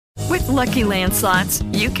Lucky Land Slots,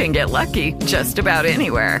 you can get lucky just about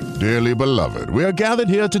anywhere. Dearly beloved, we are gathered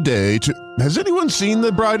here today to... Has anyone seen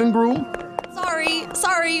the bride and groom?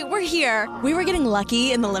 Sorry, we're here. We were getting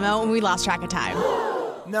lucky in the limo and we lost track of time.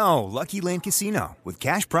 No, Lucky Land Casino, with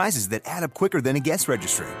cash prizes that add up quicker than a guest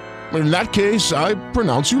registry. In that case, I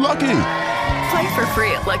pronounce you lucky. Play for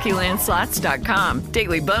free at LuckyLandSlots.com.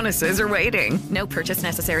 Daily bonuses are waiting. No purchase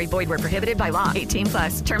necessary. Void where prohibited by law.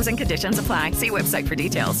 18+. Terms and conditions apply. See website for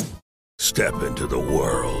details. Step into the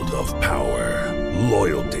world of power,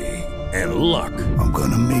 loyalty, and luck. I'm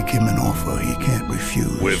gonna make him an offer he can't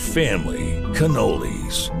refuse. With family,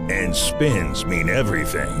 cannolis, and spins mean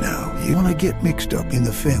everything. Now, you wanna get mixed up in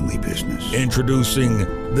the family business. Introducing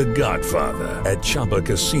The Godfather at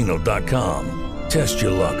ChumbaCasino.com. Test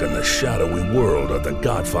your luck in the shadowy world of The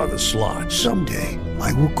Godfather slot. Someday,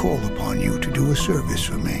 I will call upon you to do a service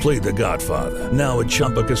for me. Play The Godfather, now at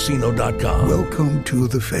ChumbaCasino.com. Welcome to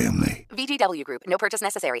the family. VGW Group. No purchase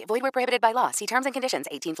necessary. Void where prohibited by law. See terms and conditions.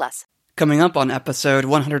 18+. Coming up on episode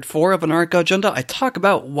 104 of Anarcho Agenda, I talk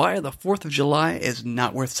about why the 4th of July is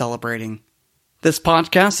not worth celebrating. This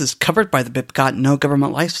podcast is covered by the BIPCOT No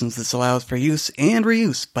Government License. This allows for use and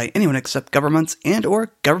reuse by anyone except governments and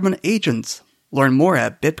or government agents. Learn more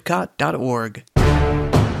at bipcot.org.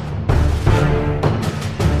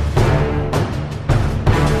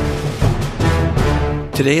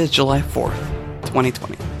 Today is July 4th,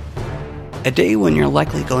 2020. A day when you're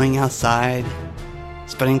likely going outside,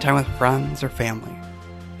 spending time with friends or family,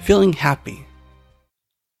 feeling happy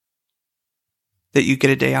that you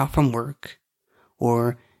get a day off from work,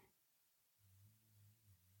 or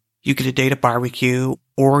you get a day to barbecue,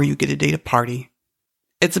 or you get a day to party.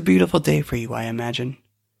 It's a beautiful day for you, I imagine.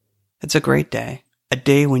 It's a great day. A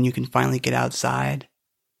day when you can finally get outside.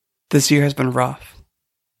 This year has been rough.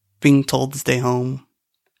 Being told to stay home.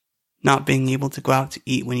 Not being able to go out to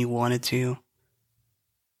eat when you wanted to.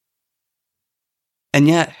 And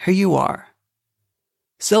yet, here you are.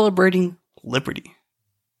 Celebrating liberty.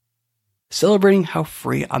 Celebrating how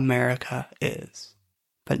free America is.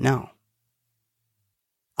 But no.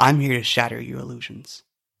 I'm here to shatter your illusions.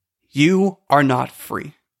 You are not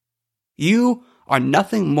free. You are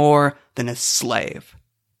nothing more than a slave.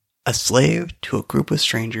 A slave to a group of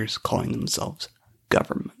strangers calling themselves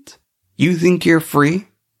government. You think you're free?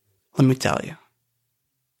 Let me tell you.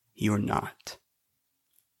 You're not.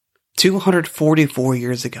 244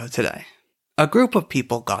 years ago today, a group of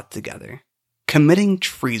people got together, committing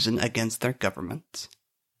treason against their government,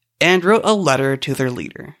 and wrote a letter to their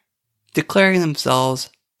leader, declaring themselves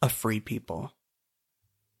a free people.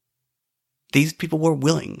 These people were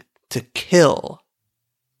willing to kill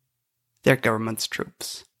their government's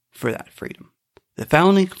troops for that freedom. The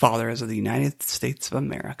founding fathers of the United States of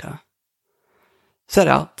America set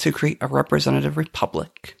out to create a representative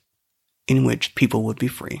republic in which people would be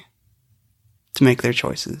free to make their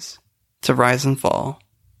choices, to rise and fall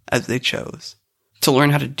as they chose, to learn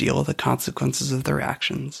how to deal with the consequences of their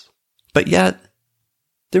actions. But yet,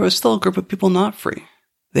 there was still a group of people not free.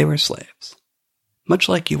 They were slaves, much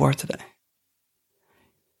like you are today.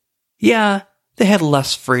 Yeah, they had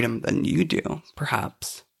less freedom than you do,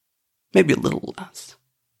 perhaps. Maybe a little less.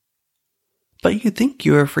 But you think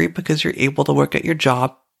you are free because you're able to work at your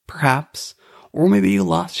job, perhaps, or maybe you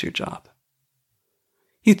lost your job.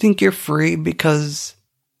 You think you're free because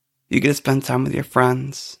you get to spend time with your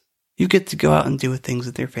friends. You get to go out and do things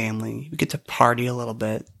with your family. You get to party a little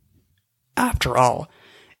bit. After all,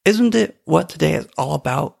 isn't it what today is all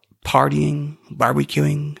about? Partying,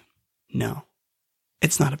 barbecuing? No,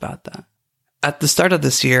 it's not about that. At the start of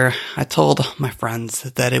this year, I told my friends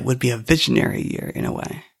that it would be a visionary year in a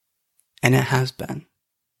way. And it has been.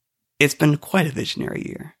 It's been quite a visionary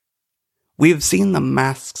year. We've seen the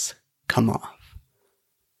masks come off.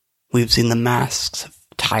 We've seen the masks of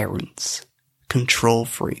tyrants, control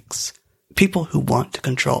freaks, people who want to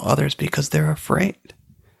control others because they're afraid.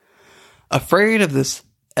 Afraid of this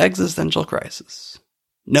existential crisis,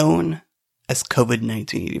 known as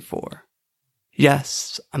COVID-1984.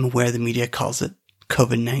 Yes, I'm aware the media calls it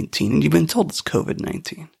COVID-19, and you've been told it's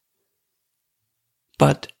COVID-19.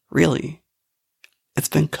 But really, it's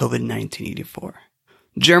been COVID-1984.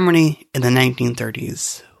 Germany in the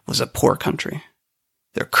 1930s was a poor country.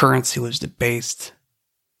 Their currency was debased.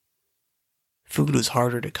 Food was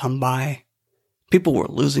harder to come by. People were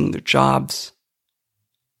losing their jobs.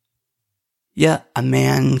 Yet a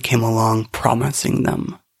man came along promising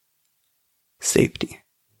them safety.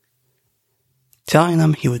 Telling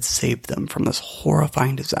them he would save them from this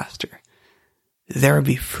horrifying disaster. There would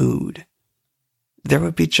be food. There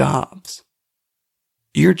would be jobs.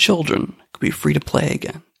 Your children could be free to play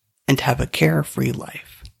again and have a carefree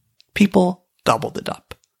life. People gobbled it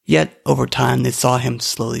up. Yet, over time, they saw him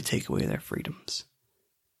slowly take away their freedoms.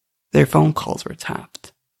 Their phone calls were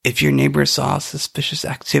tapped. If your neighbor saw suspicious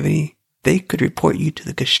activity, they could report you to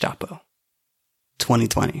the Gestapo.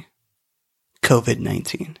 2020.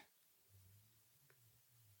 COVID-19.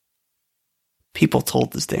 People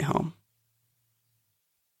told to stay home.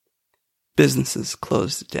 Businesses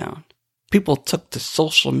closed it down. People took to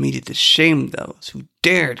social media to shame those who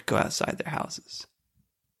dared go outside their houses.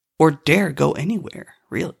 Or dare go anywhere,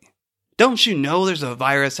 really. Don't you know there's a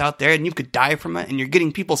virus out there and you could die from it and you're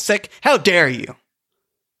getting people sick? How dare you?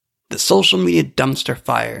 The social media dumpster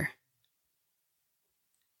fire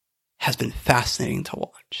has been fascinating to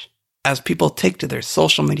watch as people take to their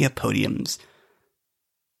social media podiums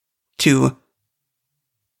to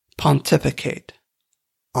pontificate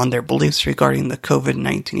on their beliefs regarding the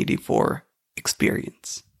COVID-1984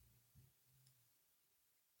 experience.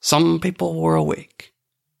 Some people were awake,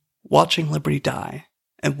 watching liberty die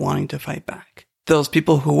and wanting to fight back. Those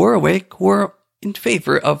people who were awake were in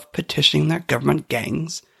favor of petitioning their government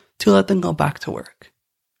gangs to let them go back to work.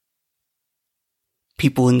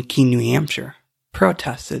 People in Keene, New Hampshire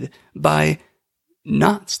protested by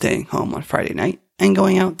not staying home on Friday night and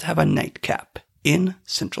going out to have a nightcap in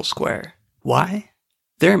Central Square. Why?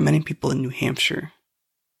 There are many people in New Hampshire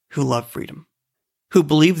who love freedom, who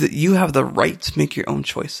believe that you have the right to make your own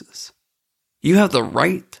choices. You have the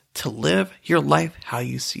right to live your life how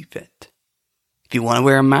you see fit. If you want to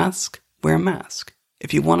wear a mask, wear a mask.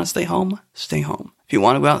 If you want to stay home, stay home. If you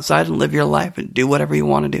want to go outside and live your life and do whatever you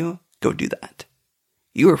want to do, go do that.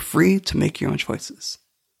 You are free to make your own choices.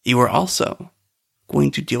 You are also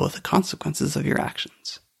going to deal with the consequences of your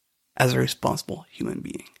actions as a responsible human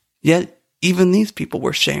being. Yet, even these people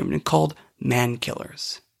were shamed and called man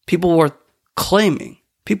killers. People were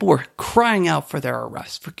crying out for their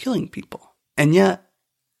arrest for killing people. And yet,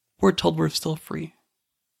 we're told we're still free.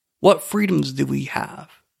 What freedoms do we have?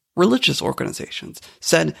 Religious organizations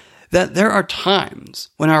said that there are times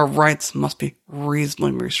when our rights must be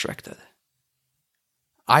reasonably restricted.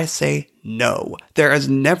 I say no. There is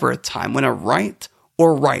never a time when a right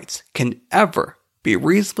or rights can ever be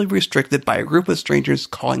reasonably restricted by a group of strangers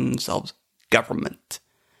calling themselves government.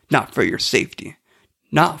 Not for your safety.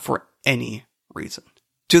 Not for any reason.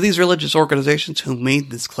 To these religious organizations who made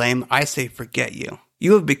this claim, I say forget you.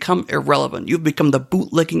 You have become irrelevant. You've become the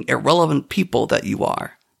bootlicking, irrelevant people that you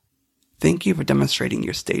are. Thank you for demonstrating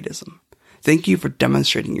your statism. Thank you for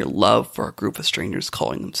demonstrating your love for a group of strangers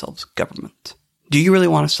calling themselves government. Do you really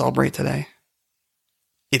want to celebrate today?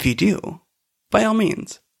 If you do, by all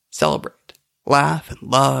means, celebrate. Laugh and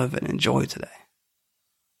love and enjoy today.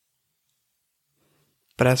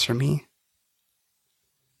 But as for me,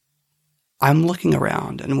 I'm looking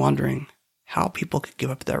around and wondering how people could give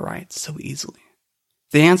up their rights so easily.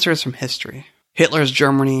 The answer is from history. Hitler's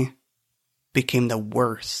Germany became the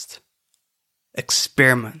worst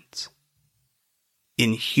experiment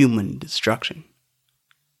in human destruction.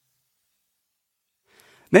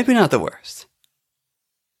 Maybe not the worst.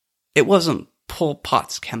 It wasn't Pol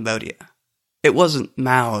Pot's Cambodia. It wasn't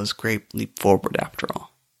Mao's Great Leap Forward after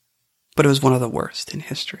all. But it was one of the worst in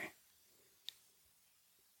history.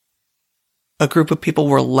 A group of people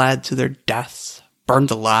were led to their deaths,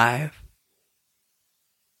 burned alive,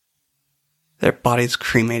 their bodies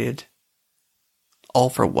cremated.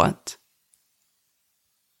 All for what?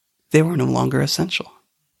 They were no longer essential.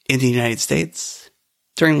 In the United States,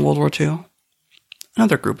 during World War II,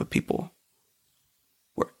 another group of people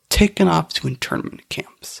were taken off to internment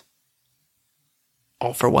camps.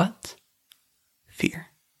 All for what? Fear.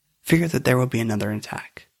 Fear that there will be another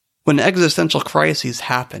attack. When existential crises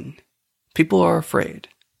happen, people are afraid.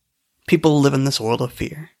 People live in this world of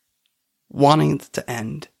fear, wanting it to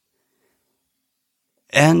end.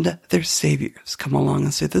 And their saviors come along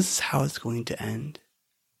and say, this is how it's going to end.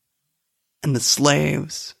 And the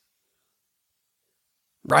slaves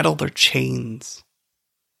rattle their chains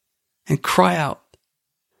and cry out,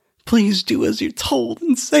 please do as you're told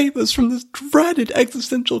and save us from this dreaded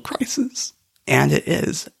existential crisis. And it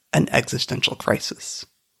is an existential crisis.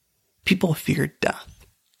 People fear death,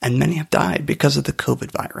 and many have died because of the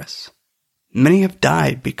COVID virus. Many have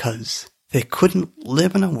died because they couldn't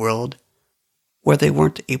live in a world where they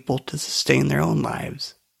weren't able to sustain their own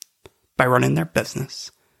lives by running their business,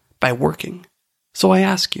 by working. So I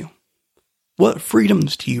ask you, what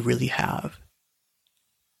freedoms do you really have?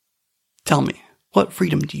 Tell me, what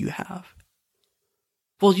freedom do you have?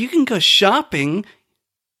 Well, you can go shopping.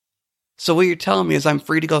 So what you're telling me is I'm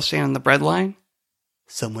free to go stand in the bread line?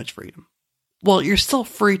 So much freedom. Well, you're still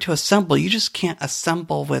free to assemble. You just can't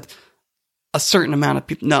assemble with a certain amount of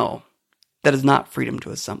people. No, that is not freedom to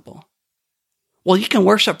assemble. Well, you can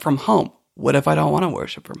worship from home. What if I don't want to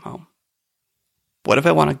worship from home? What if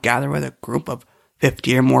I want to gather with a group of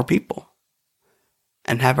 50 or more people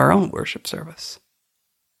and have our own worship service?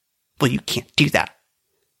 Well, you can't do that.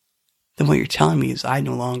 Then what you're telling me is I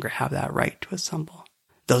no longer have that right to assemble.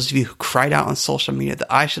 Those of you who cried out on social media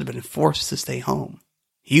that I should have been forced to stay home,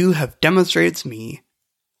 you have demonstrated to me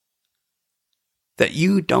that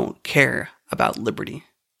you don't care about liberty.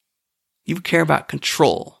 You care about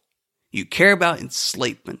control. You care about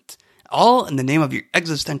enslavement, all in the name of your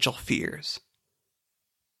existential fears.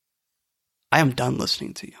 I am done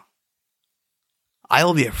listening to you. I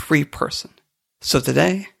will be a free person. So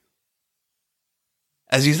today,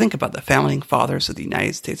 as you think about the founding fathers of the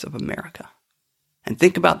United States of America, and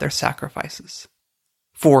think about their sacrifices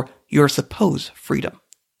for your supposed freedom,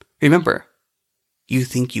 remember, you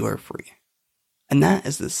think you are free. And that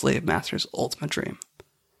is the slave master's ultimate dream.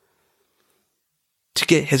 To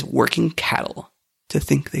get his working cattle to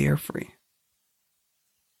think they are free.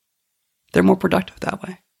 They're more productive that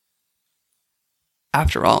way.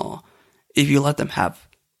 After all, if you let them have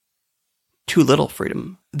too little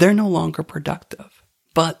freedom, they're no longer productive.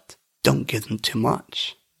 But don't give them too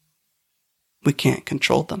much. We can't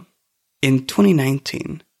control them. In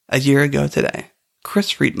 2019, a year ago today,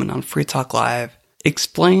 Chris Friedman on Free Talk Live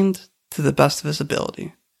explained to the best of his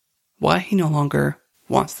ability why he no longer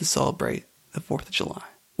wants to celebrate the 4th of July.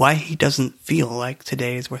 Why he doesn't feel like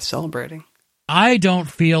today is worth celebrating. I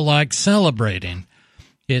don't feel like celebrating.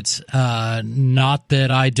 It's not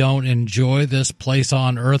that I don't enjoy this place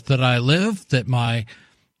on earth that I live, that my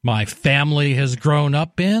family has grown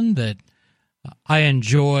up in, that I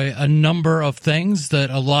enjoy a number of things that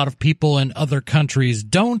a lot of people in other countries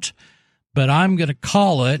don't, but I'm going to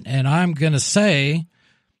call it, and I'm going to say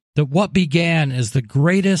that what began as the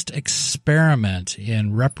greatest experiment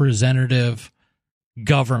in representative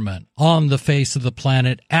government on the face of the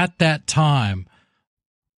planet at that time,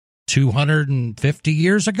 250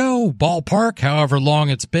 years ago, ballpark, however long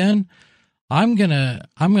it's been, I'm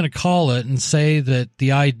gonna call it and say that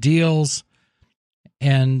the ideals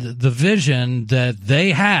and the vision that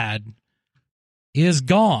they had is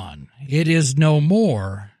gone. It is no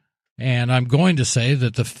more. And I'm going to say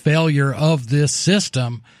that the failure of this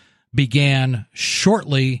system began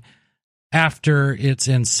shortly after its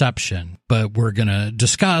inception. But we're going to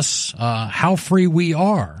discuss how free we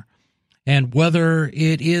are and whether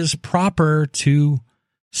it is proper to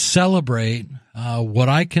celebrate what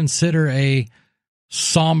I consider a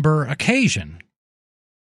somber occasion.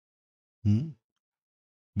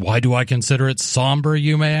 Why do I consider it somber,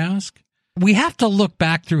 you may ask? We have to look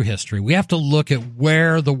back through history. We have to look at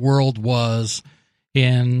where the world was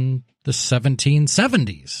in the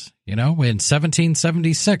 1770s, in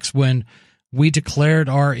 1776 when we declared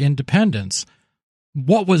our independence.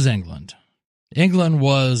 What was England? England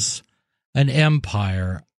was an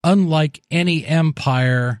empire unlike any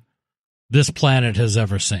empire this planet has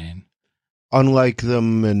ever seen. Unlike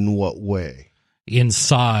them in what way? In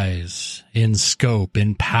size, in scope,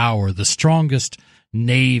 in power, the strongest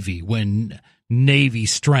navy when navy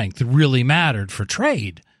strength really mattered for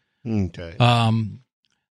trade. Okay.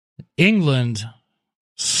 England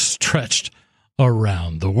stretched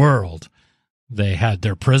around the world. They had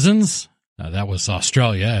their prisons. That was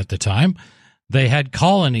Australia at the time. They had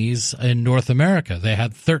colonies in North America. They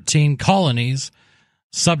had 13 colonies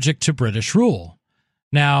subject to British rule.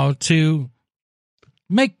 Now, to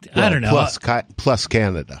make, I don't know. Plus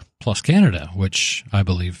Canada. Plus Canada, which I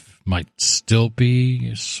believe might still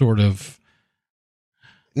be sort of...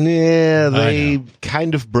 Yeah, they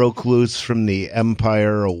kind of broke loose from the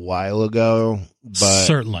empire a while ago, but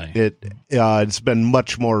certainly it's been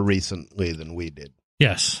much more recently than we did.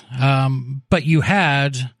 Yes, but you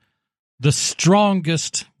had the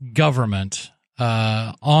strongest government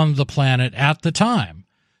on the planet at the time.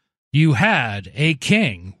 You had a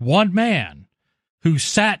king, one man, who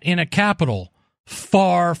sat in a capital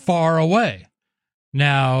far, far away.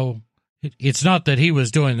 Now, it's not that he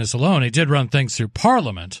was doing this alone. He did run things through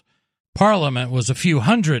Parliament. Parliament was a few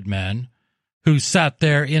hundred men who sat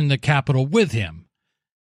there in the capital with him.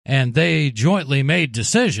 And they jointly made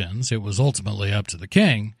decisions. It was ultimately up to the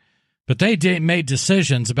king. But they made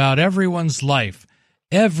decisions about everyone's life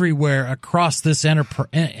everywhere across this empire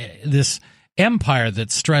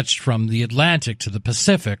that stretched from the Atlantic to the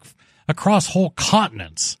Pacific, across whole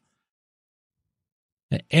continents.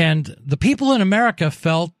 And the people in America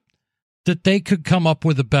felt that they could come up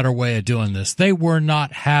with a better way of doing this. They were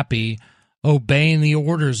not happy obeying the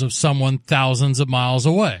orders of someone thousands of miles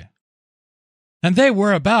away. And they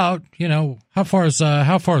were about, how far is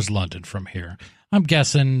London from here? I'm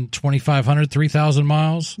guessing 2,500, 3,000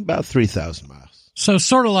 miles? About 3,000 miles. So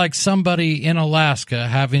sort of like somebody in Alaska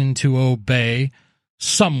having to obey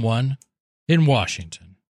someone in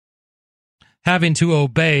Washington, having to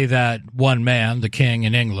obey that one man, the king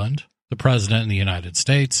in England, the president in the United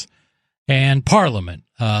States, and Parliament,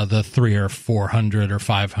 the 300 or 400 or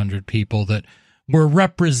 500 people that were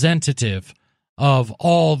representative of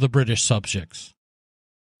all the British subjects.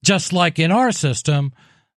 Just like in our system,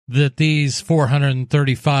 that these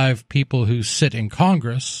 435 people who sit in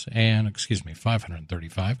Congress,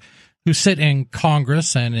 535, who sit in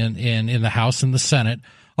Congress and in the House and the Senate,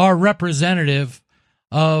 are representative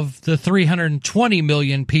of the 320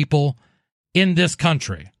 million people in this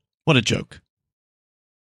country. What a joke.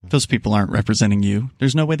 Those people aren't representing you.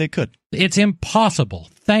 There's no way they could. It's impossible.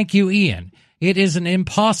 Thank you, Ian. It is an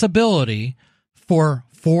impossibility for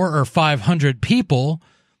 400 or 500 people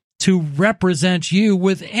to represent you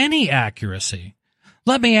with any accuracy.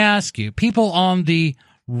 Let me ask you, people on the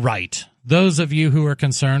right, those of you who are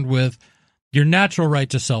concerned with your natural right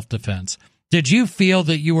to self-defense, did you feel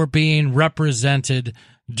that you were being represented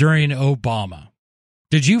during Obama?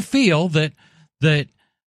 Did you feel that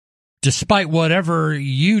despite whatever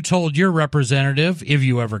you told your representative, if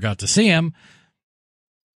you ever got to see him,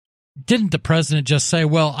 didn't the president just say,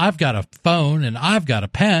 well, I've got a phone and I've got a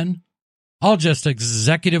pen. I'll just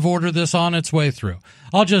executive order this on its way through.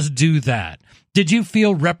 I'll just do that. Did you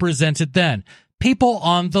feel represented then? People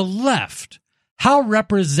on the left, how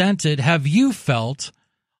represented have you felt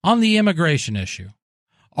on the immigration issue?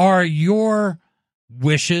 Are your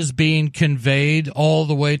wishes being conveyed all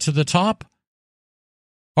the way to the top?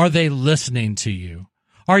 Are they listening to you?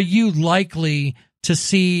 Are you likely to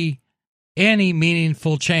see any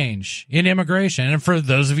meaningful change in immigration? And for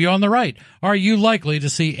those of you on the right, are you likely to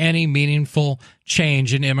see any meaningful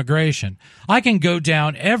change in immigration? I can go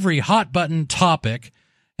down every hot button topic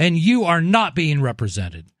and you are not being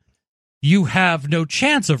represented. You have no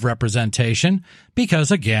chance of representation because,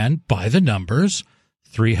 again, by the numbers,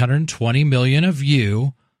 320 million of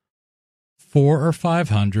you, 400 or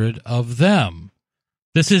 500 of them.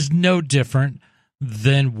 This is no different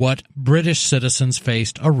than what British citizens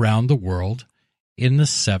faced around the world in the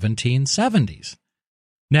 1770s.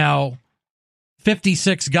 Now,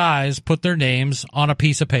 56 guys put their names on a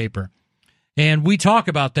piece of paper, and we talk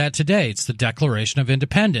about that today. It's the Declaration of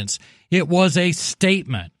Independence. It was a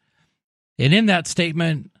statement, and in that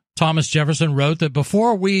statement, Thomas Jefferson wrote that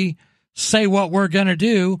before we say what we're going to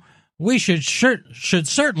do, we should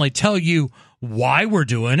certainly tell you why we're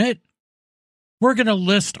doing it. We're going to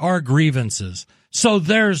list our grievances. So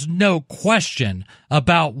there's no question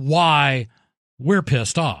about why we're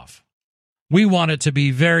pissed off. We want it to be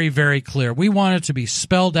very, very clear. We want it to be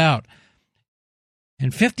spelled out.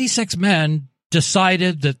 And 56 men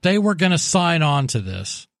decided that they were going to sign on to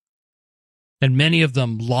this. And many of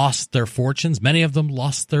them lost their fortunes. Many of them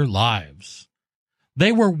lost their lives.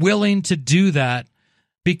 They were willing to do that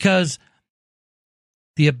because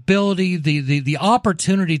the ability, the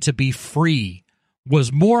opportunity to be free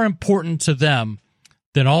was more important to them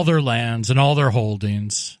than all their lands and all their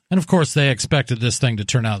holdings. And of course, they expected this thing to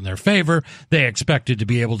turn out in their favor. They expected to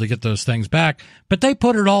be able to get those things back, but they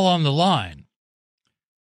put it all on the line.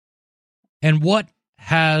 And what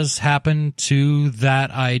has happened to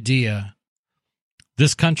that idea?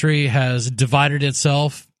 This country has divided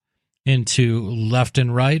itself into left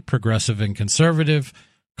and right, progressive and conservative.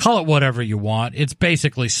 Call it whatever you want. It's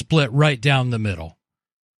basically split right down the middle.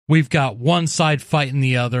 We've got one side fighting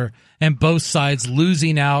the other, and both sides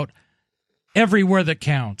losing out everywhere that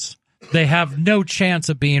counts. They have no chance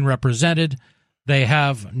of being represented. They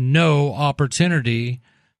have no opportunity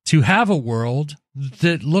to have a world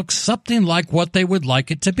that looks something like what they would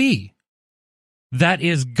like it to be. That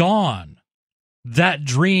is gone. That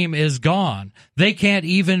dream is gone. They can't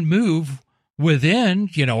even move within,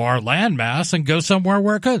 our landmass and go somewhere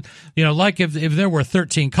where it could. Like if there were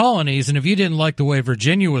 13 colonies and if you didn't like the way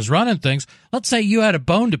Virginia was running things, let's say you had a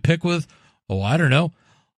bone to pick with, I don't know,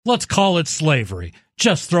 let's call it slavery.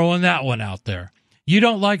 Just throwing that one out there. You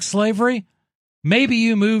don't like slavery? Maybe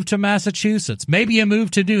you moved to Massachusetts. Maybe you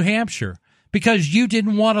moved to New Hampshire because you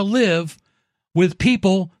didn't want to live with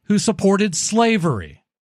people who supported slavery.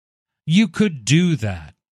 You could do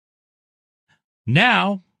that.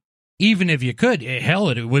 Now, even if you could, hell,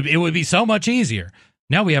 it would be so much easier.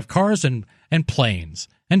 Now we have cars and planes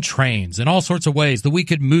and trains and all sorts of ways that we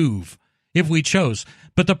could move if we chose.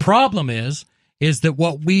 But the problem is that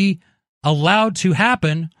what we allowed to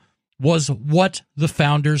happen was what the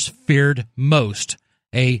founders feared most,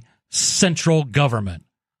 a central government.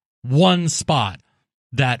 One spot,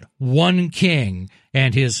 that one king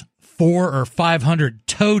and his 400 or 500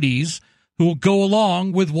 toadies who will go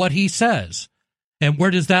along with what he says. And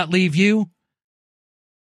where does that leave you?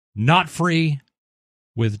 Not free,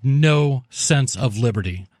 with no sense of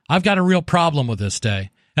liberty. I've got a real problem with this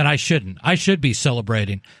day, and I shouldn't. I should be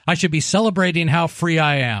celebrating. I should be celebrating how free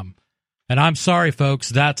I am. And I'm sorry, folks,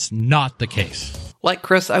 that's not the case. Like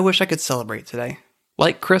Chris, I wish I could celebrate today.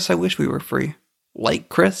 Like Chris, I wish we were free. Like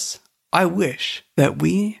Chris, I wish that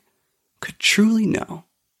we could truly know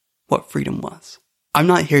what freedom was. I'm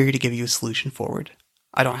not here to give you a solution forward.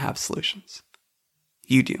 I don't have solutions.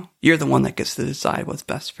 You do. You're the one that gets to decide what's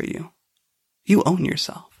best for you. You own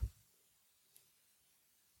yourself.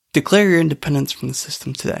 Declare your independence from the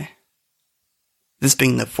system today. This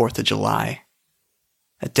being the 4th of July,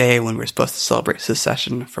 a day when we're supposed to celebrate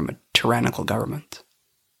secession from a tyrannical government.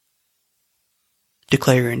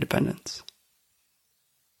 Declare your independence.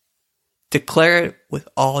 Declare it with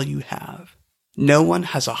all you have. No one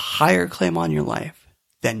has a higher claim on your life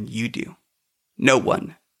than you do. No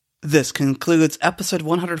one. This concludes episode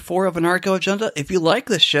 104 of Anarcho Agenda. If you like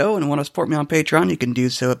this show and want to support me on Patreon, you can do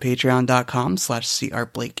so at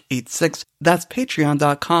patreon.com/crblake86. That's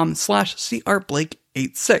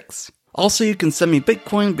patreon.com/crblake86. Also, you can send me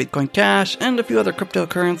Bitcoin, Bitcoin Cash, and a few other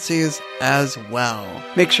cryptocurrencies as well.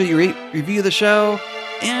 Make sure you rate, review the show,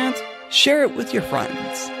 and share it with your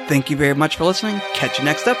friends. Thank you very much for listening. Catch you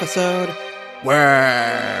next episode.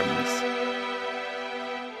 Worms.